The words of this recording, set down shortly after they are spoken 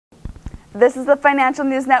This is the Financial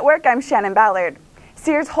News Network. I'm Shannon Ballard.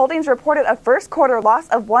 Sears Holdings reported a first quarter loss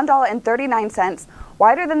of $1.39,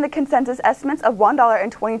 wider than the consensus estimates of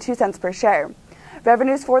 $1.22 per share.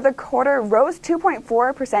 Revenues for the quarter rose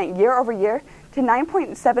 2.4% year over year to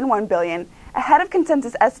 $9.71 billion, ahead of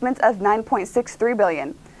consensus estimates of $9.63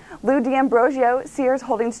 billion. Lou D'Ambrosio, Sears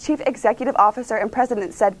Holdings Chief Executive Officer and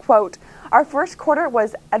President, said, quote, "Our first quarter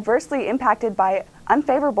was adversely impacted by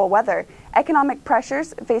unfavorable weather, economic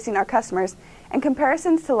pressures facing our customers, and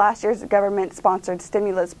comparisons to last year's government-sponsored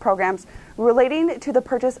stimulus programs relating to the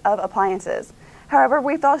purchase of appliances. However,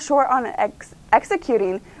 we fell short on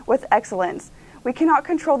executing with excellence. We cannot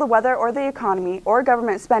control the weather or the economy or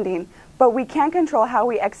government spending, but we can control how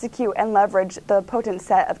we execute and leverage the potent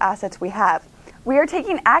set of assets we have. We are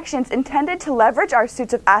taking actions intended to leverage our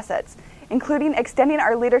suite of assets, including extending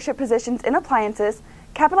our leadership positions in appliances,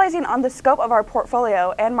 capitalizing on the scope of our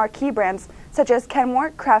portfolio and marquee brands such as Kenmore,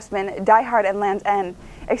 Craftsman, Die Hard, and Land's End,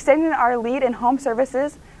 extending our lead in home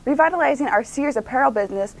services, revitalizing our Sears apparel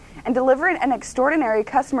business, and delivering an extraordinary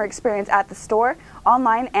customer experience at the store,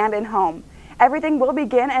 online, and in home. Everything will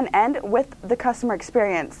begin and end with the customer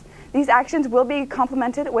experience. These actions will be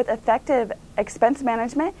complemented with effective expense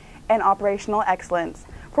management and operational excellence."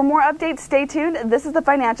 For more updates, stay tuned. This is the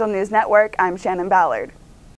Financial News Network. I'm Shannon Ballard.